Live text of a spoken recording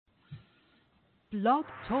Blog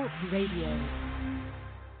Talk Radio.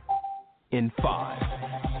 In 5,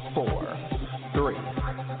 4, 3,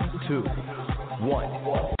 2,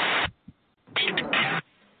 1.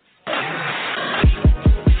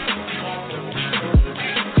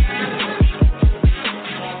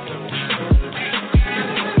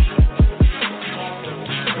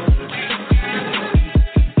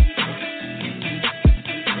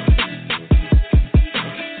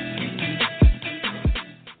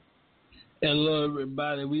 Hello,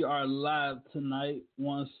 everybody. We are live tonight.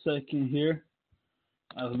 1 second here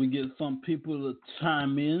as we get some people to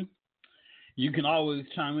chime in. You can always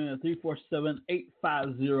chime in at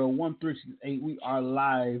 347-850-1368. We are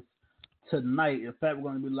live tonight. In fact, we're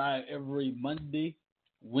going to be live every Monday,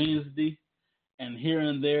 Wednesday, and here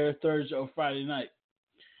and there, Thursday or Friday night.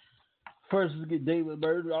 First, we get David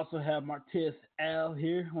Bird. We also have Martez Al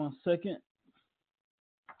here. 1 second.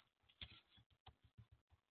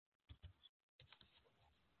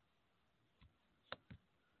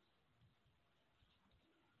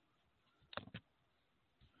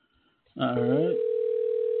 All right.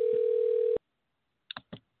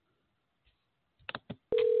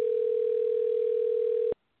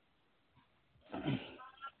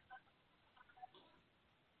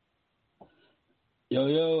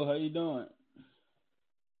 Yo, how you doing?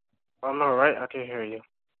 I'm all right. I can hear you.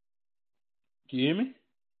 Can you hear me?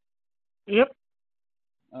 Yep.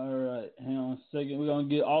 All right. Hang on a second. We're going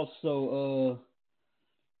to get also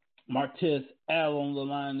Martez Al on the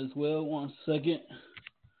line as well. 1 second.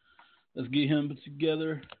 Let's get him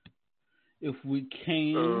together if we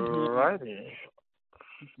can. All righty.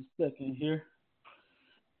 Just a second here.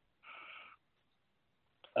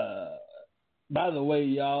 By the way,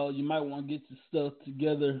 y'all, you might want to get your stuff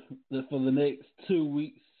together for the next 2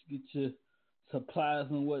 weeks. Get your supplies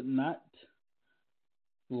and whatnot.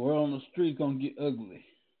 The world on the street going to get ugly.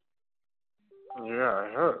 Yeah, I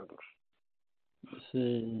heard. Let's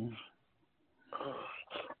see.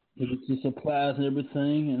 Get your supplies and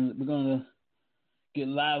everything, and we're going to get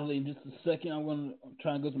lively in just a second. I'm going to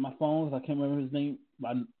try and go to my phone because I can't remember his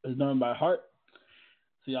number by heart.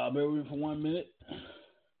 So y'all bear with me for 1 minute.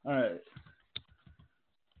 All right.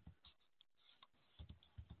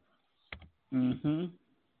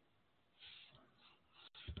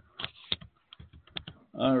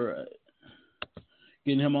 All right.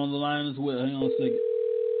 Getting him on the line as well. Hang on a second.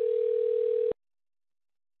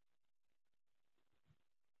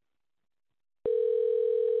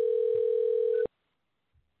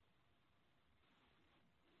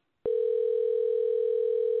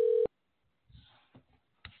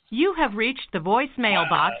 You have reached the voicemail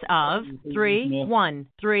box of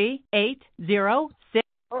 313-806.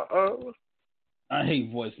 Uh-oh. I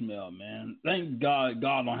hate voicemail, man. Thank God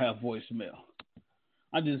don't have voicemail.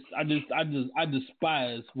 I despise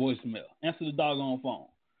voicemail. Answer the doggone phone.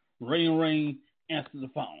 Ring, answer the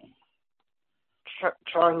phone.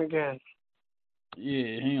 Try him again.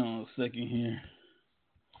 Yeah, hang on a second here.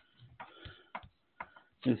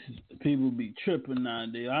 People be tripping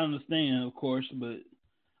nowadays. I understand, of course, but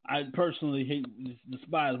I personally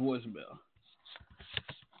despise voicemail.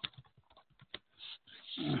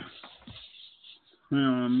 Hang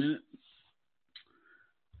on a minute.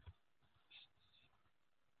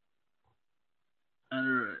 All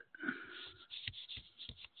right.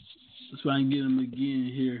 Let's try and get him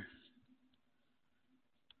again here.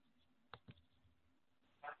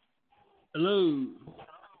 Hello.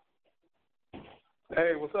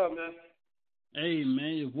 Hey, what's up, man? Hey,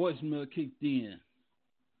 man, your voicemail kicked in.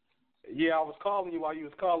 Yeah, I was calling you while you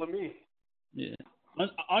was calling me. Yeah.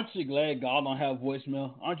 Aren't you glad God don't have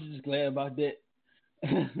voicemail? Aren't you just glad about that?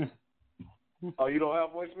 Oh, you don't have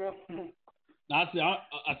voicemail? I said,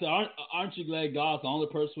 aren't you glad God's the only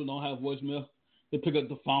person who don't have voicemail? To pick up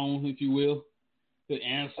the phone, if you will, to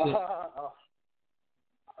answer.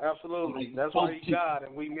 Absolutely. Like, that's why he's God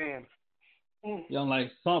and we man.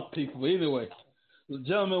 Like some people. Anyway, so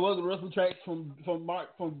gentlemen, welcome to Wrestling Tracks from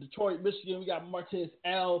Detroit, Michigan. We got Martez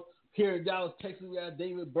Al here in Dallas, Texas. We got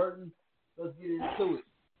David Burton. Let's get into it,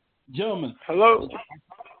 gentlemen. Hello.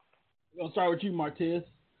 We're gonna start with you, Martez.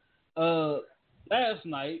 Last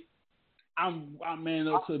night, I'm man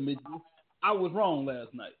up to admit this. I was wrong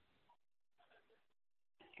last night.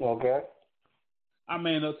 Okay. I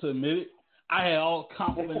man up to admit it. I had all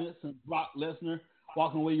confidence in Brock Lesnar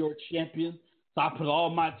walking away your champion. So I put all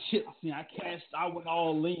my chips in. I went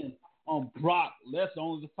all in on Brock Lesnar,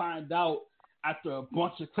 only to find out after a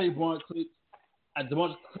bunch of Claiborne kicks,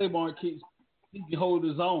 he can hold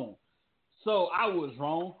his own. So I was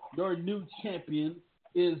wrong. Your new champion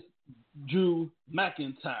is Drew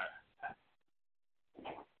McIntyre.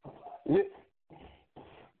 Yeah.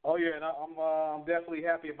 Oh yeah, and I'm definitely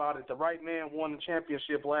happy about it. The right man won the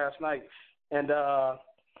championship last night, and Brock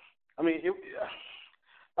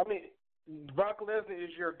Lesnar is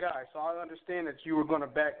your guy, so I understand that you were going to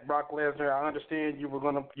back Brock Lesnar. I understand you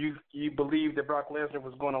believed that Brock Lesnar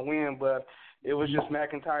was going to win, but it was just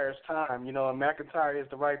McIntyre's time, and McIntyre is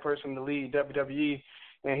the right person to lead WWE,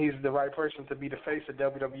 and he's the right person to be the face of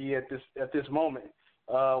WWE at this moment.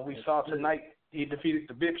 We saw tonight he defeated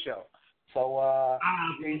the Big Show, so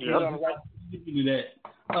he's on the right. Do that.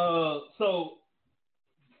 So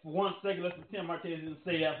for 1 second, let's pretend Martinez didn't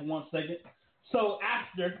say that for 1 second. So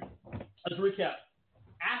let's recap.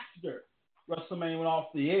 After WrestleMania went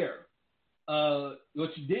off the air,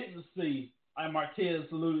 what you didn't see, like Martinez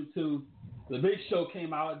alluded to, the Big Show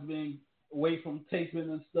came out as being away from taping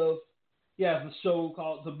and stuff. He has a show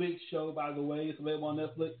called The Big Show, by the way. It's available on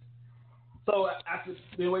Netflix. So after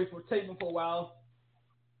being away from taping for a while,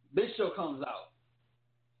 Big Show comes out.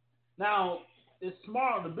 Now, it's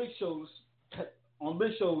smart on Big Show's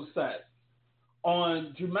side.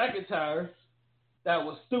 On Drew McIntyre, that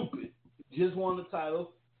was stupid. You just won the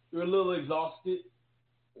title. You're a little exhausted.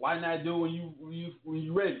 Why not do it when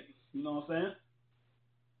you ready? You know what I'm saying?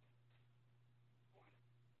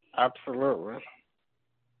 Absolutely.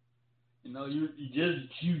 You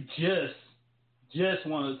just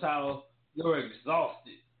won the title. You're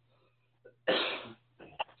exhausted.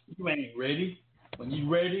 You ain't ready. When you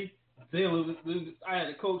ready, then I had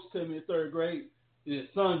a coach tell me in 3rd grade, he said,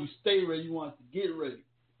 son, you stay ready. You want to get ready.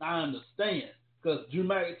 I understand. Because Drew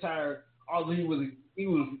McIntyre, although he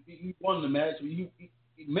won the match, he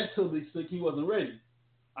mentally sick, he wasn't ready.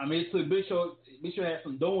 I mean, it took Big Show had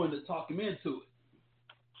some doing to talk him into it.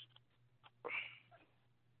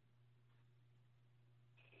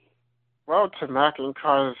 Well, to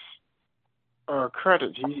McIntyre's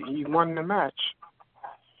credit, he won the match.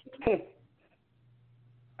 He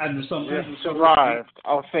survived.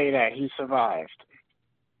 I'll say that. He survived.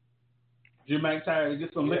 Drew McIntyre to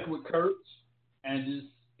get some liquid courage and just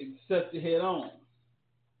accept it head on.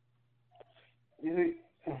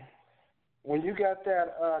 When you got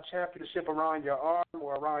that championship around your arm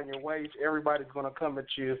or around your waist, everybody's going to come at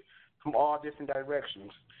you from all different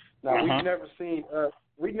directions. Now,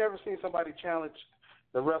 we've never seen somebody challenge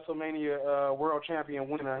the WrestleMania World Champion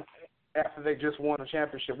winner after they just won a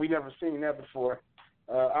championship. We never seen that before.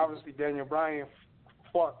 Obviously, Daniel Bryan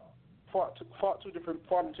fought in two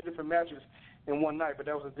different matches in one night, but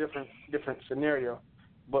that was a different scenario.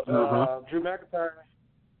 But Drew McIntyre,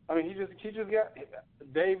 I mean, he just got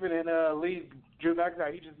David and Lee. Drew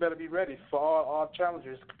McIntyre, he just better be ready for all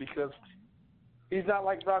challengers because he's not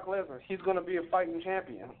like Brock Lesnar. He's going to be a fighting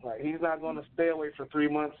champion. Like he's not going to stay away for 3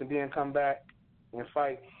 months and then come back and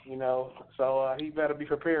fight. So he better be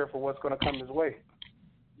prepared for what's going to come his way.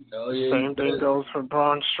 Same thing goes for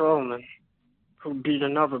Braun Strowman, who beat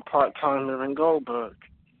another part-timer in Goldberg.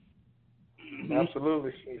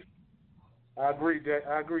 Absolutely. I agree, Dave.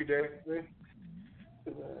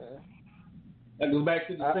 That goes back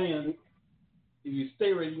to the saying: if you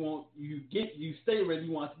stay ready, you stay ready,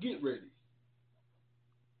 you want to get ready.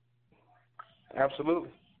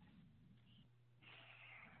 Absolutely.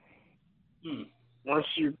 Once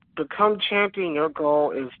you become champion, your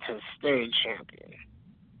goal is to stay champion.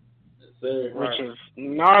 Which is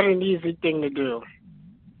not an easy thing to do.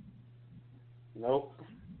 Nope.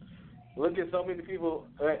 Look at so many people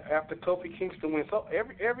after Kofi Kingston wins. So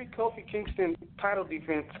every Kofi Kingston title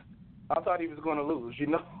defense, I thought he was going to lose,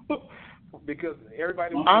 because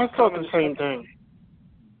everybody was I thought the same thing.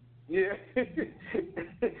 Yeah.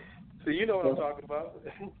 So you know what I'm talking about.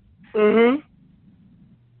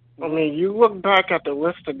 I mean, you look back at the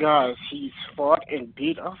list of guys he's fought and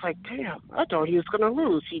beat. I was like, damn, I thought he was going to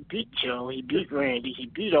lose. He beat Joe. He beat Randy. He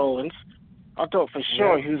beat Owens. I thought for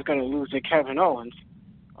sure he was going to lose to Kevin Owens.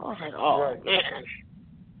 I was like, oh, man.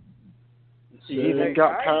 He even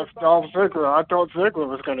got past Dolph Ziggler. I thought Ziggler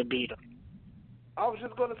was going to beat him. I was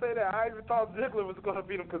just going to say that. I even thought Ziggler was going to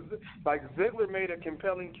beat him because, Ziggler made a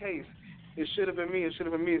compelling case. It should have been me.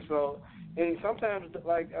 So, and sometimes,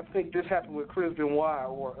 I think this happened with Chris Benoit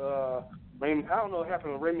or I don't know what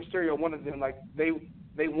happened with Rey Mysterio. One of them, they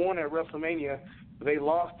won at WrestleMania, but they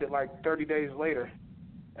lost it 30 days later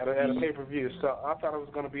at a pay-per-view. So I thought it was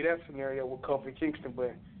going to be that scenario with Kofi Kingston,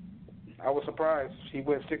 but I was surprised he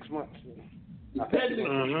went 6 months.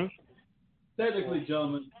 Technically,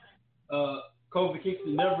 gentlemen, Kofi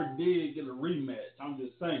Kingston never did get a rematch. I'm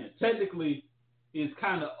just saying. Technically, it's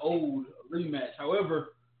kind of old rematch.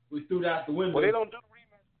 However, we threw that out the window. Well, they don't do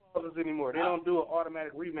rematch clauses anymore. They don't do an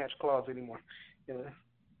automatic rematch clause anymore.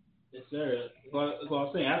 Yes, sir. That's what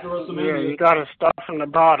I'm saying. After WrestleMania, you got to start from the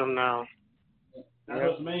bottom now.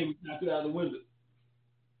 WrestleMania, we knocked it out of the window.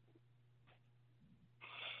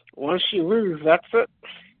 Once you lose, that's it.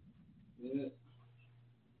 Yeah.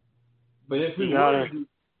 But if we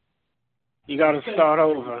you gotta start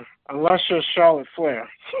over. Unless you're Charlotte Flair.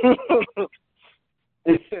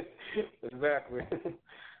 Exactly.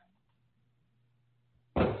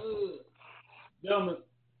 Gentlemen,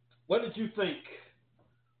 what did you think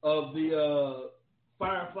of the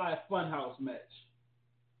Firefly Funhouse match?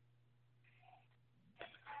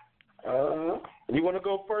 You want to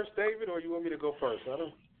go first, David, or you want me to go first?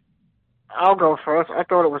 I'll go first. I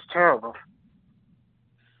thought it was terrible.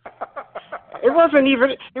 It wasn't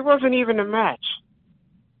even a match.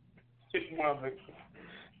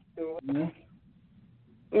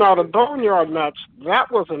 No, the Boneyard match,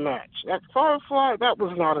 that was a match. That Firefly, that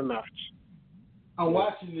was not a match. I'm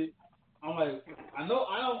watching it. I'm like, I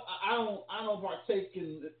don't partake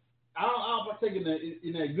in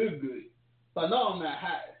that good. So I know I'm not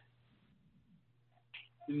high.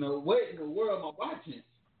 You know, what in the world am I watching?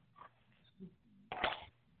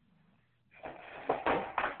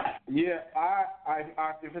 Yeah, I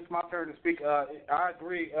if it's my turn to speak, I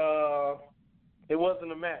agree. It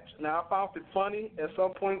wasn't a match. Now, I found it funny. At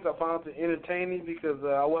some points, I found it entertaining because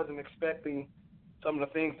I wasn't expecting some of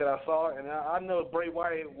the things that I saw. And I know Bray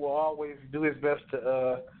Wyatt will always do his best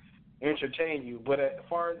to entertain you. But as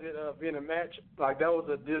far as it being a match, like that was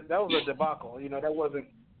a debacle. You know, that wasn't,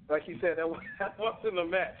 like you said, that wasn't a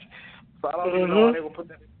match. So I don't even know why they would put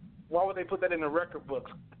that. Why would they put that in the record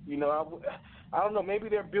books? You know, I don't know. Maybe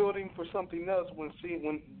they're building for something else when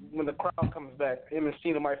the crowd comes back. Him and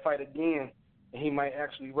Cena might fight again, and he might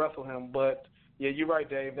actually wrestle him. But yeah, you're right,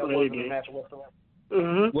 Dave. That wasn't a match whatsoever.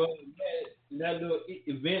 Mm-hmm. Well, that little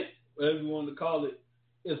event, whatever you want to call it,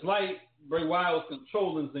 it's like Bray Wyatt was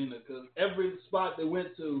controlling Cena because every spot they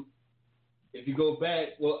went to, if you go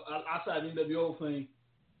back, well, outside the NWO thing,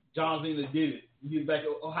 John Cena did it. You get back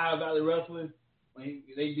to Ohio Valley Wrestling, when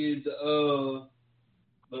they did the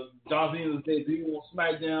John Cena's debut on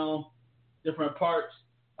SmackDown, different parts.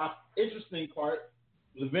 Interesting part,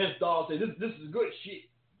 the Vince Dawg said, this is good shit.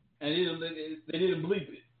 And they didn't believe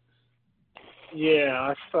it. Yeah,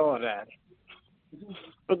 I saw that.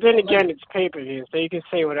 But then again, it's pay-per-view, so you can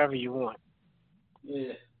say whatever you want.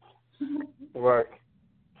 Yeah. Right.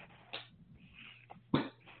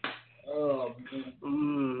 Oh,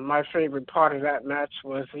 man. My favorite part of that match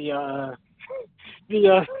was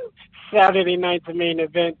the Saturday night the main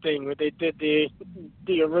event thing where they did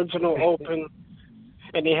the original open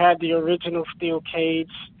and they had the original steel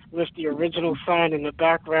cage with the original sign in the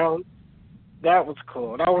background. That was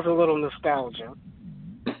cool. That was a little nostalgia.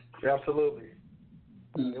 Absolutely.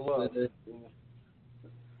 It was.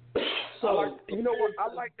 So, you know what?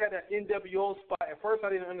 I like that NWO spot. At first, I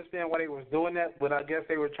didn't understand why they was doing that, but I guess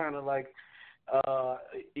they were trying to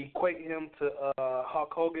equate him to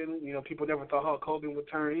Hulk Hogan. You know, people never thought Hulk Hogan would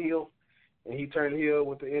turn heel, and he turned heel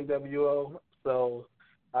with the NWO. So,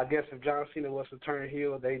 I guess if John Cena was to turn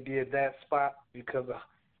heel, they did that spot because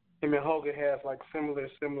him and Hogan has like similar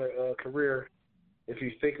career, if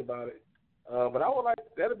you think about it. But I would like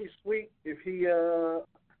that'd be sweet if he's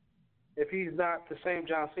not the same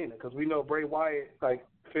John Cena, because we know Bray Wyatt, like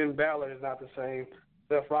Finn Balor, is not the same.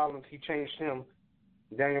 Seth Rollins, he changed him.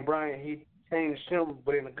 Daniel Bryan, he changed him,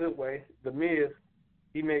 but in a good way. The Miz,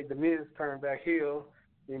 he made The Miz turn back heel.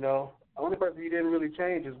 You know, the only person he didn't really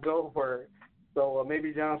change is Goldberg. So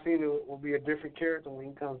maybe John Cena will be a different character when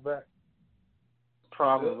he comes back.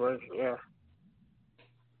 Probably, yeah.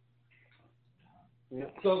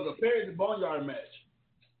 So compared to the Boneyard match,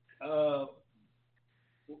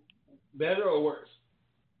 better or worse?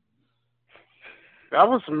 That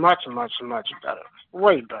was much, much, much better.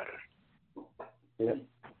 Way better. Yeah.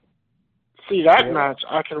 See, that match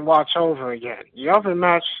I can watch over again. The other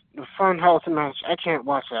match, the Funhouse match, I can't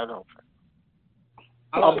watch that over.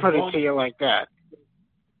 I'll put it to you like that.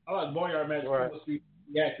 I like the Boneyard match because it's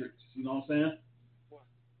theatrics. You know what I'm saying?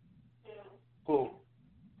 Cool.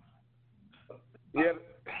 Yeah.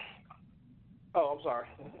 Oh, I'm sorry.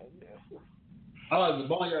 I like the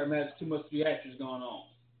Boneyard match. Too much theatrics going on.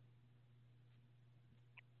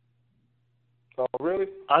 Oh, really?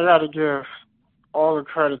 I gotta give all the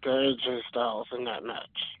credit to AJ Styles in that match.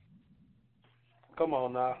 Come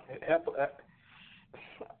on now.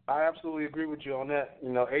 I absolutely agree with you on that. You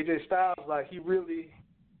know, AJ Styles, like he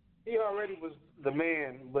already was the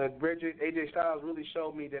man, but AJ Styles really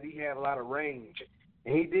showed me that he had a lot of range,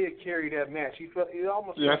 and he did carry that match. He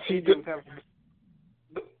almost. Yes, he did.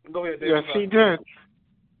 Go ahead, David. Yes, he did.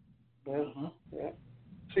 Mm-hmm. Yeah.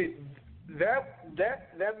 See,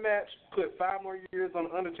 that match put 5 more years on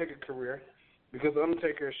the Undertaker career. because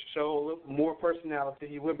Undertaker showed a little more personality.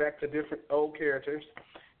 He went back to different old characters,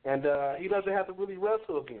 and he doesn't have to really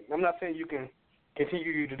wrestle again. I'm not saying you can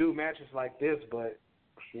continue to do matches like this, but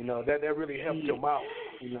that really helped him out.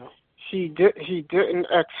 He didn't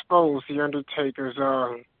expose the Undertaker's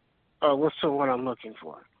what's the one I'm looking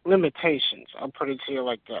for? Limitations. I'll put it to you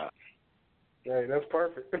like that. Hey, that's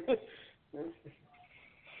perfect.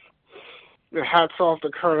 The hats off to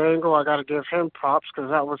Kurt Angle. I got to give him props because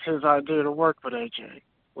that was his idea to work with AJ,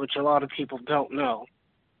 which a lot of people don't know.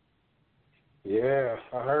 Yeah,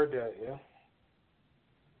 I heard that. Yeah.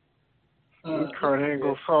 Kurt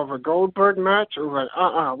Angle saw the Goldberg match. It was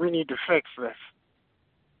like, we need to fix this.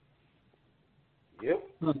 Yep.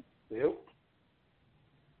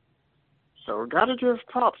 So we got to give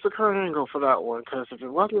props to Kurt Angle for that one, because if it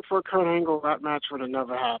wasn't for Kurt Angle, that match would have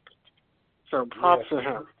never happened. So props to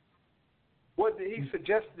him. What did he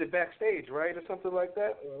suggested it backstage, right, or something like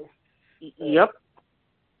that? Yep.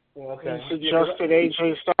 Okay. He suggested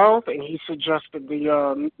AJ Styles, and he suggested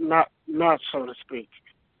the match, so to speak.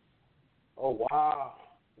 Oh wow!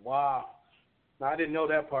 No, I didn't know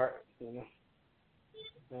that part. Yeah.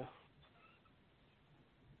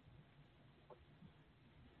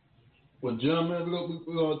 Well, gentlemen,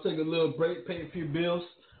 we're going to take a little break, pay a few bills.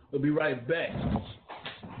 We'll be right back. Hang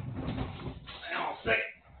on a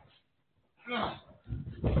second.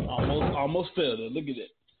 Almost failed it. Look at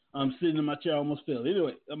it. I'm sitting in my chair, almost failed.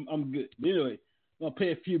 Anyway, I'm good. Anyway, I'm going to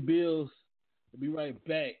pay a few bills. We'll be right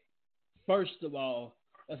back. First of all,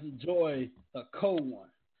 let's enjoy a cold one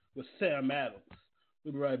with Sam Adams.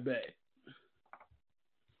 We'll be right back.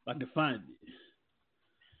 If I can find it.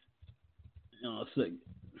 Hang on a second.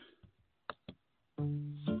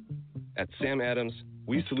 At Sam Adams,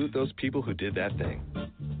 we salute those people who did that thing.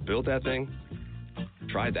 Built that thing,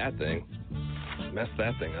 tried that thing, messed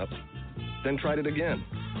that thing up, then tried it again.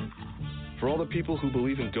 For all the people who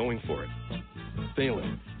believe in going for it,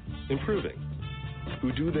 failing, improving,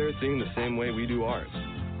 who do their thing the same way we do ours.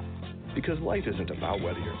 Because life isn't about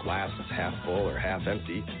whether your glass is half full or half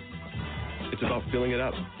empty. It's about filling it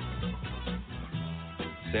up.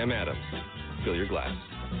 Sam Adams, fill your glass.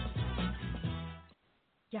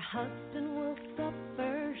 Your husband woke up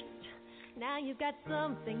first. Now you've got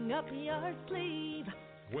something up your sleeve.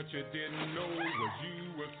 What you didn't know was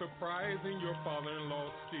you were surprising your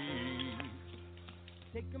father-in-law, Steve.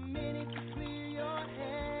 Take a minute to clear your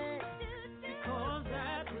head, because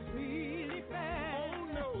that was really bad. Oh,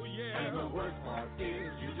 no, yeah. And the worst part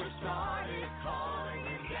is you just started calling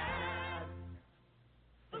him dad.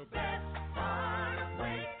 The best part of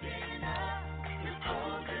waking up is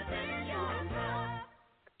older than your blood.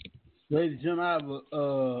 Ladies and gentlemen,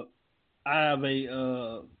 I have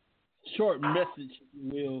a short message, if you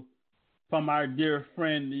will, from our dear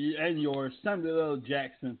friend and yours, Samuel L.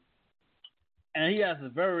 Jackson. And he has a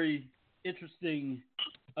very interesting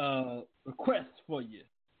request for you.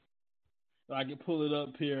 So I can pull it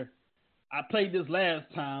up here. I played this last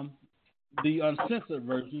time, the uncensored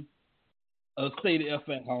version of Stay the F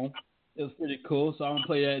at Home. It was pretty cool, so I'm going to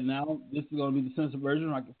play that now. This is going to be the censored version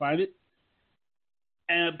if I can find it.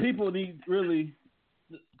 And people need really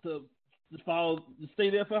to follow, to stay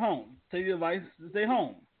there for home. Take the advice to stay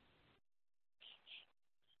home.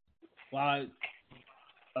 While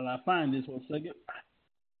I find this 1 second.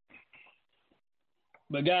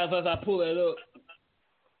 But guys, as I pull that up,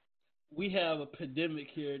 we have a pandemic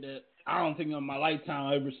here that I don't think in my lifetime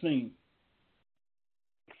I've ever seen.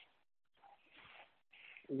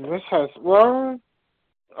 This has,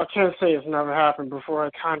 I can't say it's never happened before.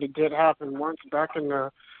 It kind of did happen once back in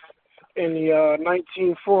the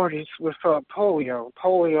 1940s with polio.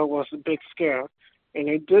 Polio was a big scare, and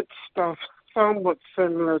they did stuff somewhat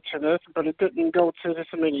similar to this, but it didn't go to this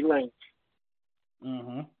many lengths.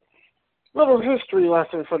 Little history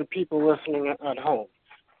lesson for the people listening at home.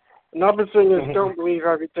 Another thing is, don't believe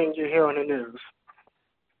everything you hear on the news.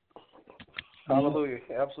 Hallelujah,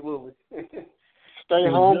 absolutely. Stay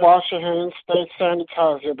home, wash your hands, stay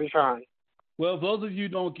sanitized, you'll be fine. Well, those of you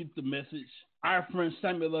who don't get the message, our friend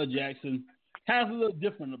Samuel L. Jackson has a little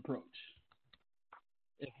different approach.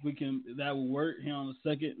 If that will work. Here on a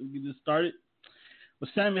second, we can just start it. But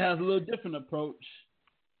Samuel has a little different approach,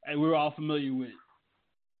 and we're all familiar with it.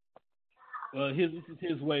 This is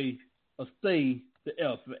his way of stay the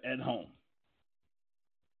F at home.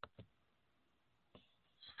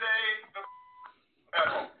 Stay at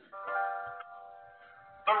home.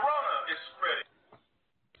 The runner is spreading.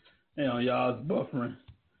 Hang on, y'all, it's buffering.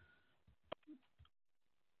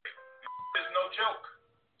 It's no joke.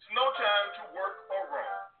 It's no time to work or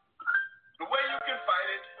roam. The way you can fight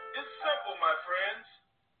it is simple, my friends.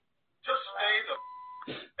 Just stay the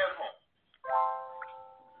at home.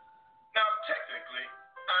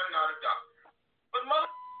 I'm not a doctor. But mother,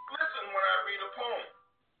 listen when I read a poem.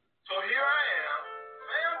 So here I am,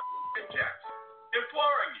 Sam Jackson,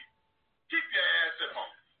 imploring you, keep your ass at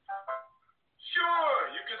home. Sure,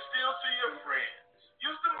 you can still see your friends.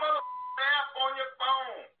 Use the mother app on your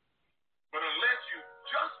phone. But unless you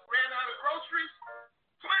just ran out of groceries,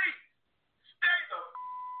 please stay the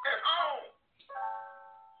at home.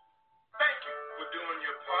 Thank you for doing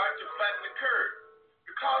your part to flatten the curve,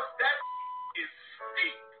 because that is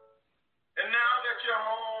steep. And now that you're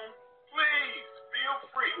home, please feel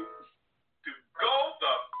free to go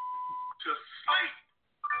to sleep.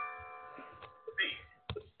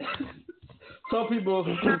 Some people,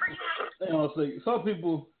 some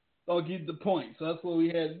people don't get the point, so that's what we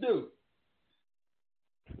had to do.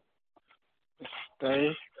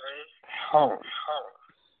 Stay home.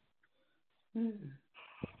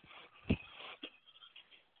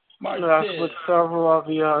 That's what several of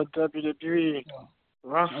the WWE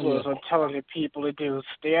wrestlers are telling the people to do.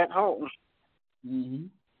 Stay at home. Mm-hmm.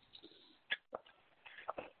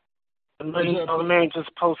 The $1 Million Man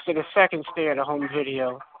just posted a second stay-at-home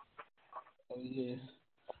video. Oh, yeah.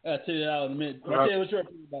 I'll tell you that in a minute. I'll tell you what's your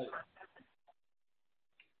opinion about it.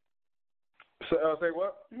 So, say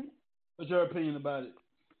what? What's your opinion about it?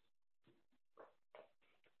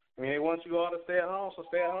 I mean, they want you all to stay at home, so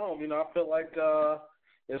stay at home. You know, I feel like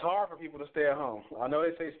it's hard for people to stay at home. I know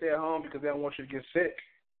they say stay at home because they don't want you to get sick,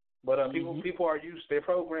 but people are used. They're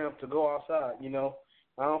programmed to go outside. You know,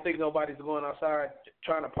 I don't think nobody's going outside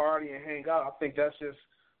trying to party and hang out. I think that's just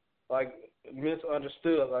like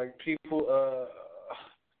misunderstood. Like people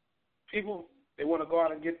they want to go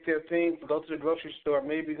out and get their things, go to the grocery store,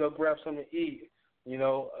 maybe go grab something to eat. You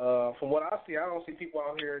know, from what I see, I don't see people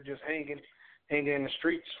out here just hanging in the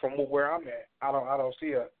streets from where I'm at. I don't see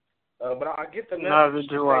it. But I get the message. Neither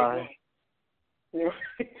do I. You know,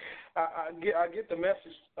 I get the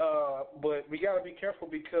message, but we got to be careful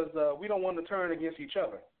because we don't want to turn against each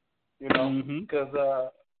other. You know, because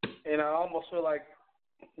and I almost feel like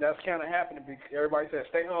that's kind of happening because everybody says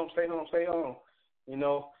stay home, stay home, stay home. You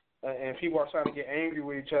know, and people are starting to get angry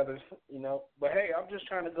with each other. You know, but hey, I'm just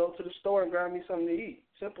trying to go to the store and grab me something to eat.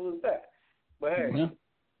 Simple as that. But hey,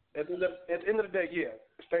 at the end of the day, yeah,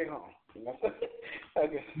 stay home. You know?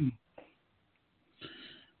 Okay.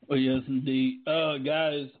 Oh, yes, indeed.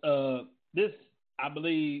 Guys, this, I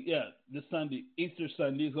believe, this Sunday, Easter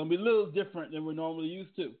Sunday, is going to be a little different than we're normally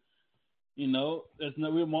used to. You know,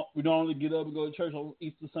 we normally get up and go to church on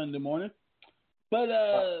Easter Sunday morning. But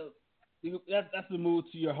that's the move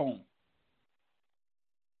to your home.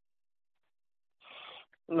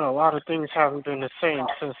 No, a lot of things haven't been the same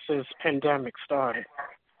since this pandemic started.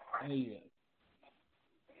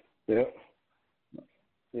 Yeah,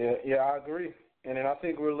 I agree. And then I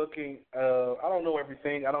think we're looking, I don't know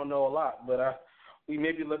everything, I don't know a lot, but we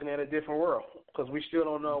may be looking at a different world because we still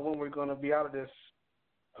don't know when we're going to be out of this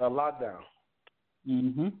lockdown.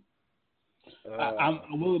 I'm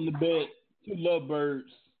willing to bet 2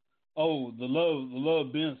 lovebirds, the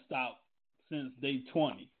love been stopped since day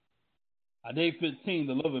 20. Day 15,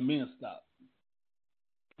 the love had been stopped.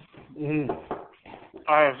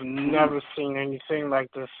 I have never seen anything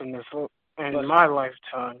like this in my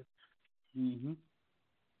lifetime.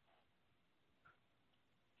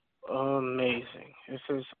 Amazing. This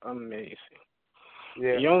is amazing.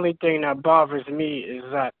 Yeah. The only thing that bothers me is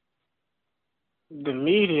that the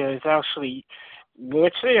media is actually,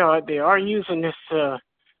 which they are using this to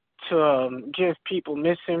give people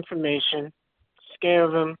misinformation, scare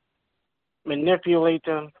them, manipulate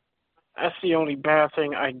them. That's the only bad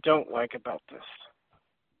thing I don't like about this.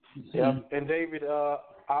 Yeah, and David,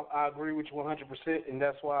 I agree with you 100%, and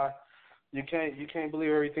that's why you can't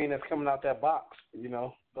believe everything that's coming out that box. You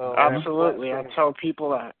know. Absolutely, I tell people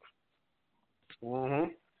that.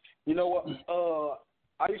 You know what?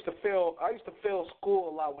 I used to fail school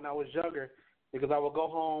a lot when I was younger because I would go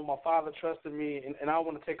home. My father trusted me, and I don't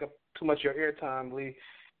want to take up too much of your airtime, Lee.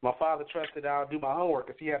 My father trusted I would do my homework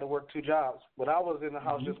because he had to work 2 jobs, but I was in the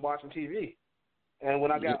house just watching TV. And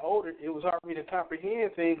when I got older, it was hard for me to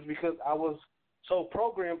comprehend things because I was so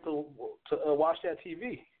programmed to watch that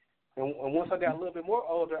TV. And once I got a little bit more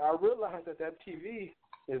older, I realized that TV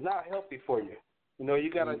is not healthy for you. You know,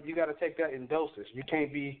 you gotta take that in doses. You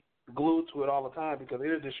can't be glued to it all the time because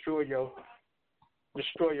it'll destroy your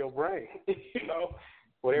brain. You know,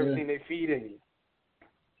 with everything they feed in you.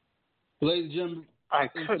 Ladies and gentlemen, I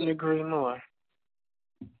couldn't agree more.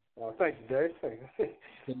 Thank you, Dave. Thank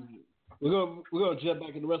you. We're gonna jump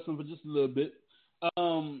back into wrestling for just a little bit.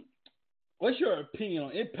 What's your opinion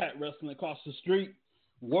on Impact Wrestling across the street?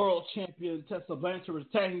 World champion Tessa Blanchard was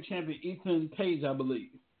tag team champion Ethan Page, I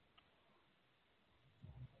believe.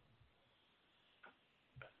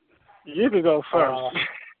 You can go first.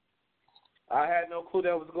 I had no clue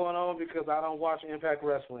that was going on because I don't watch Impact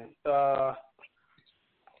Wrestling. I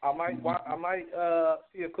might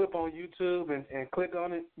see a clip on YouTube and click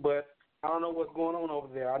on it, but I don't know what's going on over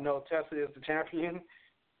there. I know Tessa is the champion.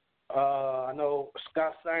 I know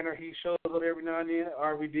Scott Steiner, he shows up every now and then.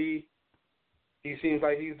 RVD, he seems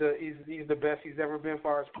like he's the best he's ever been as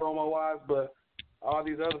far as promo wise, but all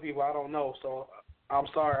these other people I don't know. So I'm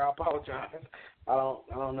sorry, I apologize. I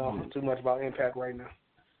don't know too much about Impact right now.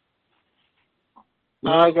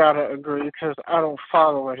 I gotta agree because I don't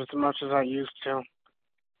follow it as much as I used to.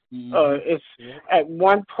 At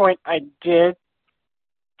one point I did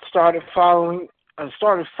started following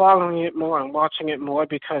it more and watching it more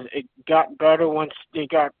because it got better once they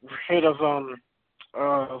got rid of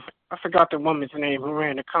I forgot the woman's name who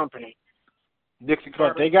ran the company. Dixie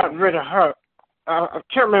Carter. But they got rid of her. I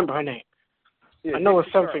can't remember her name. Yeah, I know Dixie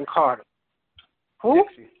it's something Carter. Who?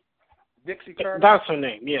 Dixie Carter. That's her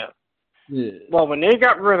name, yeah. Yeah. Well, when they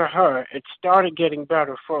got rid of her, it started getting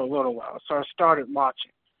better for a little while, so I started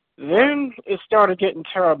watching. Then it started getting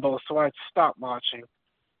terrible, so I stopped watching.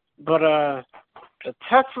 But the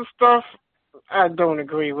Texas stuff, I don't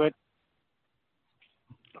agree with.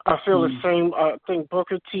 I feel the same. I think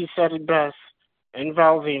Booker T said it best, and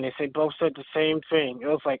Val Venus. They both said the same thing. It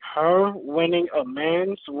was like her winning a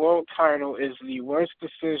man's world title is the worst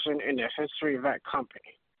decision in the history of that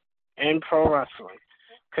company and pro wrestling.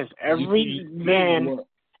 Because every man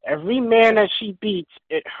that she beats,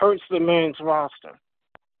 it hurts the man's roster.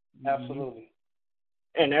 Absolutely.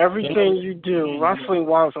 And everything you do,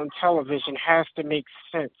 wrestling-wise on television, has to make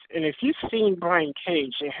sense. And if you've seen Brian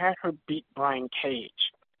Cage, they had her beat Brian Cage.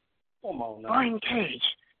 Come on now. Brian Cage.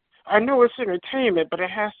 I know it's entertainment, but it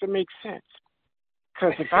has to make sense.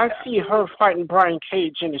 Because if I see her fighting Brian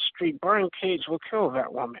Cage in the street, Brian Cage will kill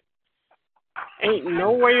that woman. Ain't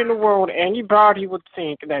no way in the world anybody would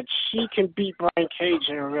think that she can beat Brian Cage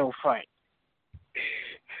in a real fight.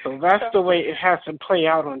 So that's the way it has to play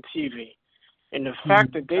out on TV. And the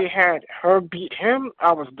fact that they had her beat him,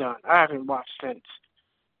 I was done. I haven't watched since.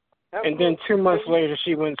 And then 2 months later,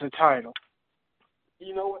 she wins the title.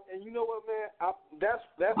 You know what? And you know what, man?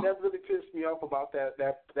 That really pissed me off about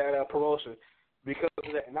that promotion because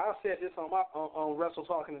of that. And I said this on Wrestle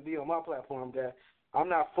Talking to D on my platform that I'm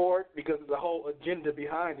not for it because of the whole agenda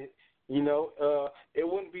behind it. You know, it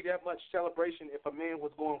wouldn't be that much celebration if a man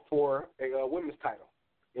was going for a women's title.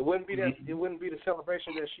 It wouldn't be that. It wouldn't be the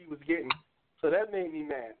celebration that she was getting. So that made me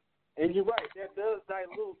mad. And you're right. That does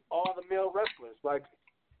dilute all the male wrestlers. Like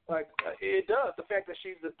it does. The fact that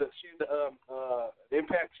she's the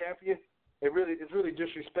Impact champion, it's really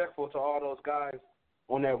disrespectful to all those guys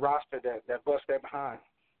on that roster that bust that behind,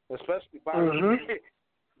 especially Byron.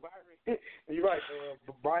 You're right,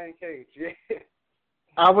 Brian Cage. Yeah.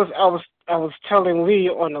 I was telling Lee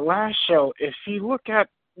on the last show, if you look at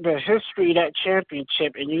the history of that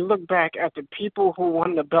championship and you look back at the people who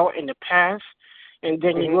won the belt in the past, and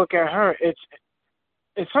then you look at her,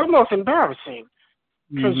 it's almost embarrassing.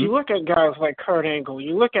 Because you look at guys like Kurt Angle,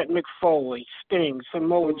 you look at Mick Foley, Sting,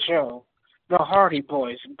 Samoa Joe, the Hardy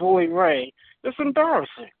Boys, Bully Ray. It's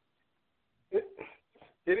embarrassing. It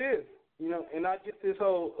is. You know, and I get this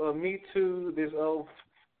whole Me Too, this old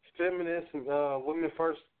feminist and women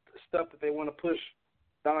first stuff that they want to push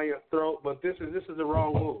down your throat, but this is the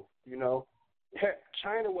wrong move. You know, heck,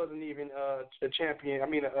 China wasn't even a champion. I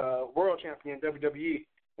mean, a world champion in WWE,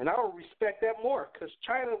 and I would respect that more because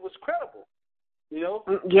China was credible. You know?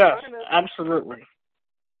 Yes, China, absolutely.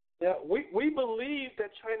 Yeah, we believe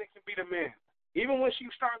that China can be the man. Even when she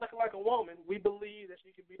started looking like a woman, we believe that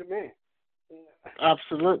she can be the man.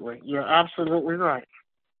 Absolutely. You're absolutely right.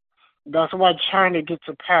 That's why China gets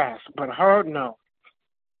a pass, but her, no.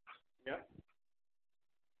 Yeah.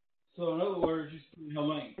 So in other words, you see her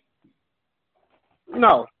lane.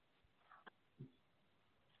 No.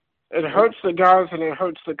 It hurts the guys and it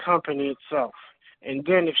hurts the company itself. And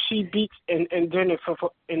then if she beats, and then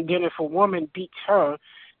if a woman beats her,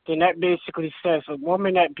 then that basically says a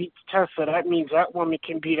woman that beats Tessa, that means that woman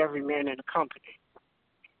can beat every man in the company.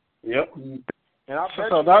 Yep. And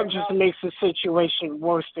so that just makes the situation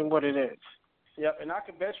worse than what it is. Yep, and I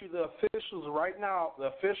can bet you the officials right now, the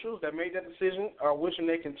officials that made that decision are wishing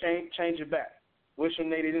they can change it back, wishing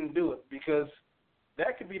they didn't do it, because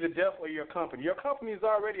that could be the death of your company. Your company is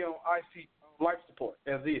already on IC life support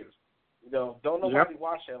as is. You know, don't nobody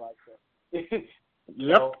watch that like that.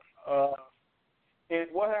 Yep. So, and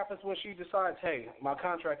what happens when she decides, hey, my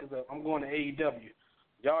contract is up, I'm going to AEW.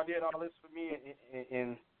 Y'all did all this for me,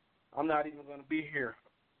 and I'm not even going to be here.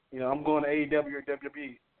 You know, I'm going to AEW or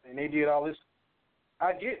WWE, and they did all this.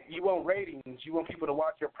 I get you want ratings, you want people to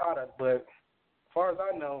watch your product, but as far as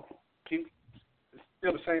I know, it's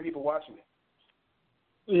still the same people watching it.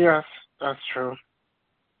 Yes, that's true.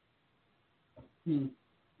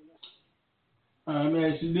 Let me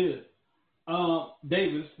ask you this.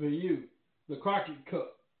 Davis, for you, the Crockett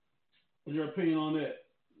Cup. What's your opinion on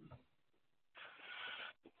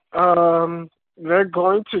that? They're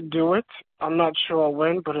going to do it. I'm not sure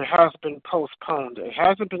when, but it has been postponed. It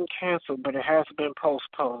hasn't been canceled, but it has been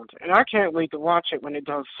postponed. And I can't wait to watch it when it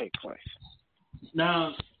does take place.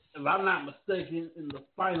 Now, if I'm not mistaken, in the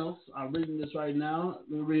finals, I'm reading this right now. Let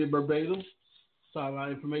me read it verbatim so I have my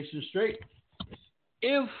information straight.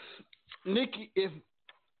 If Nick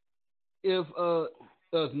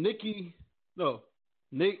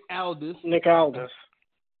Aldis,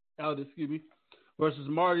 versus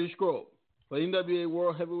Marty Scurll for the NWA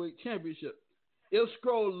World Heavyweight Championship. If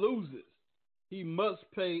Scurll loses, he must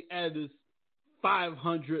pay Aldis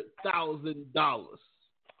 $500,000.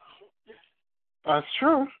 That's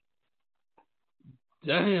true.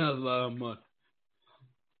 Damn, that's a lot of money.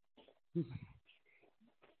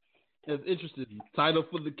 That's interesting. Title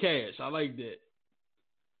for the cash. I like that.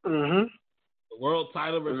 Mhm. The world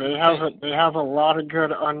title versus they have a lot of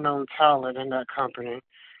good unknown talent in that company.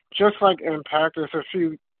 Just like Impact, there's a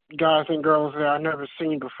few guys and girls there I've never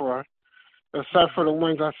seen before, except for the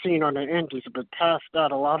ones I've seen on the indies. But past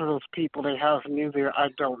that, a lot of those people they have new there, I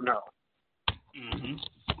don't know. Mm-hmm.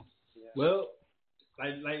 Well,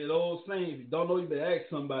 like the old saying, if you don't know, you better ask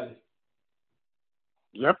somebody.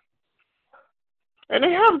 Yep. And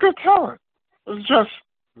they have good talent. It's just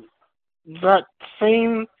that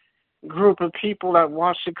same group of people that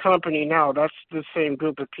watch the company now, that's the same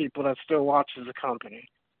group of people that still watches the company.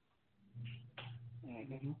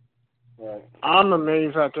 Mm-hmm. Right. I'm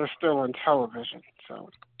amazed that they're still on television. So.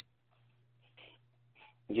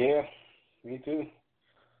 Yeah, me too.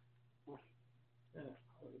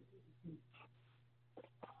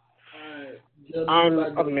 I'm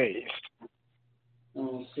amazed.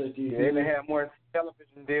 Yeah, they have more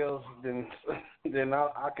television deals than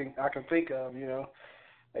I can think of. You know,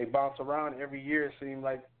 they bounce around every year. It seems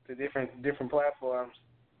like the different platforms.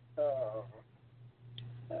 I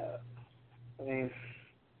mean,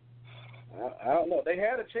 I don't know. They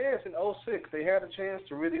had a chance in 2006. They had a chance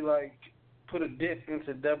to really like put a dip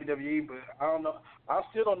into WWE, but I don't know. I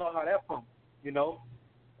still don't know how that went. You know,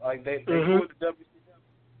 like they put the WCW.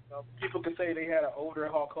 People can say they had an older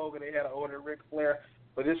Hulk Hogan, they had an older Ric Flair,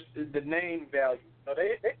 but it's the name value. So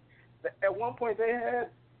they at one point they had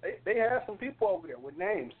some people over there with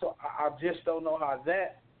names. So I just don't know how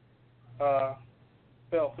that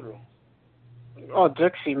fell through. Oh,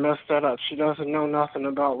 Dixie messed that up. She doesn't know nothing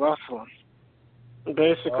about wrestling.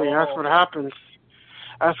 Basically, that's what happens.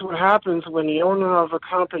 That's what happens when the owner of a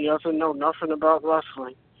company doesn't know nothing about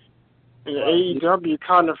wrestling. And AEW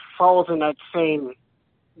kind of falls in that same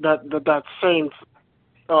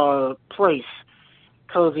place,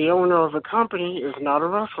 because the owner of a company is not a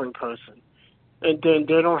wrestling person, and then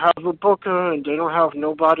they don't have a booker, and they don't have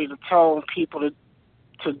nobody to tell people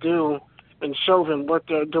to do and show them what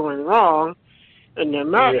they're doing wrong in their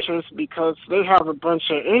matches, because they have a bunch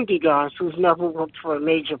of indie guys who's never worked for a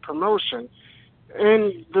major promotion,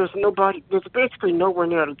 and there's basically no one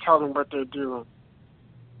there to tell them what they're doing.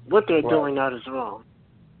 What they're doing that is wrong.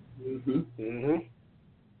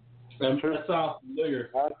 That sounds familiar.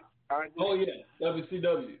 Oh yeah,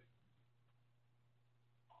 WCW.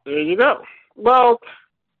 There you go. Well,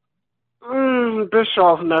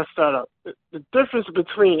 Bischoff messed that up. The difference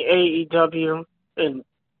between AEW and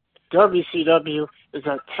WCW is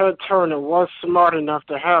that Ted Turner was smart enough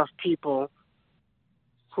to have people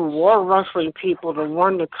who were wrestling people to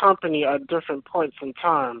run the company at different points in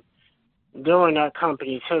time during that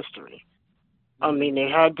company's history. I mean, they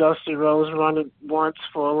had Dusty Rhodes run it once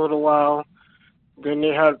for a little while. Then they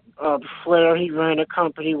had Flair. He ran a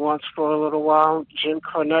company once for a little while. Jim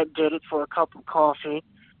Cornette did it for a cup of coffee.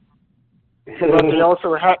 But they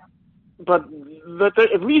also had,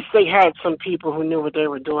 at least they had some people who knew what they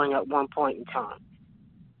were doing at one point in time.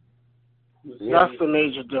 That's the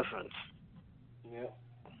major difference. Yeah.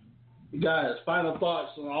 Guys, final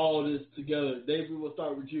thoughts on all of this together. David, we'll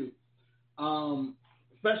start with you.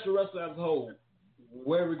 Professional wrestling as a whole,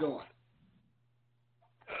 where are we going?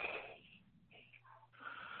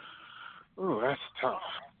 Oh, that's tough.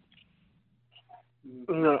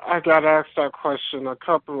 I got asked that question a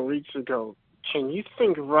couple of weeks ago. Can you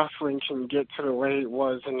think wrestling can get to the way it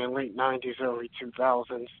was in the late 90s, early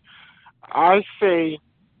 2000s? I say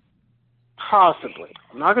possibly.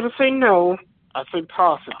 I'm not going to say no. I say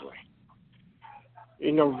possibly.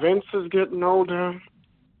 Vince is getting older.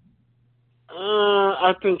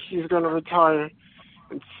 I think he's going to retire.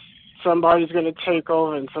 And somebody's going to take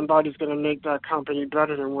over, and somebody's going to make that company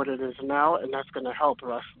better than what it is now, and that's going to help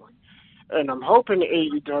wrestling. And I'm hoping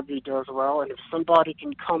AEW does well, and if somebody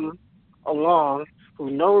can come along who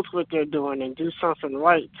knows what they're doing and do something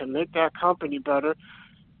right to make that company better,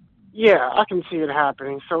 yeah, I can see it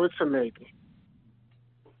happening. So it's a maybe.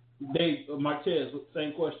 Dave Marquez,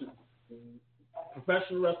 same question.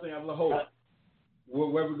 Professional wrestling as a whole,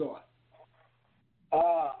 where we going?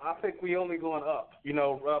 I think we only going up. You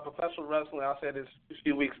know, professional wrestling, I said this a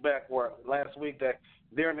few weeks back or last week that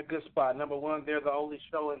they're in a good spot. Number one, they're the only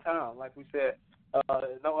show in town. Like we said,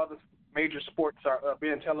 no other major sports are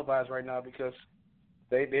being televised right now because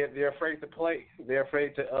they're afraid to play. They're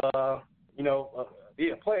afraid to,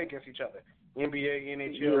 play against each other. NBA,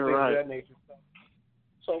 NHL, things of that nature.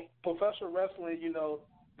 So professional wrestling, you know,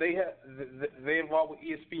 they're involved with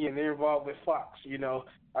ESPN, they're involved with Fox, you know,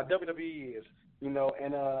 WWE is, you know,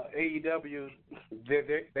 and AEW,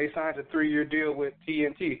 they signed a 3-year deal with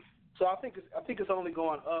TNT. So I think it's only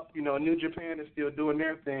going up. You know, New Japan is still doing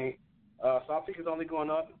their thing. So I think it's only going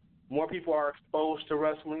up. More people are exposed to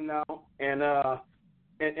wrestling now, and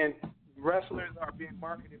wrestlers are being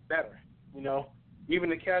marketed better. You know, even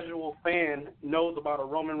the casual fan knows about a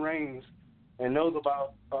Roman Reigns and knows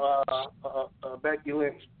about Becky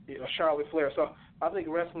Lynch, Charlotte Flair. So I think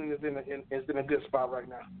wrestling is in a good spot right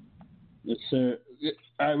now. Yes, sir.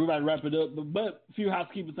 All right, we're about to wrap it up, but a few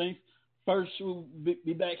housekeeping things. First, we'll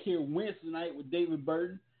be back here Wednesday night with David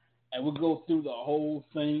Burton, and we'll go through the whole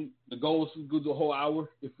thing. The goal is to go the whole hour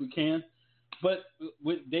if we can. But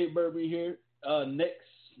with David Burton here, next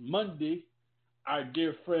Monday, our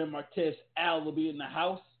dear friend Marquez Al will be in the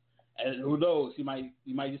house. And who knows, he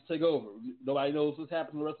might just take over. Nobody knows what's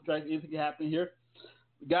happening on the Wrestling Track. Anything can happen here.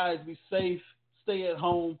 Guys, be safe. Stay at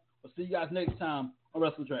home. We'll see you guys next time on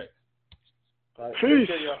Wrestling Track. All right. Peace.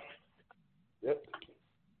 Yep.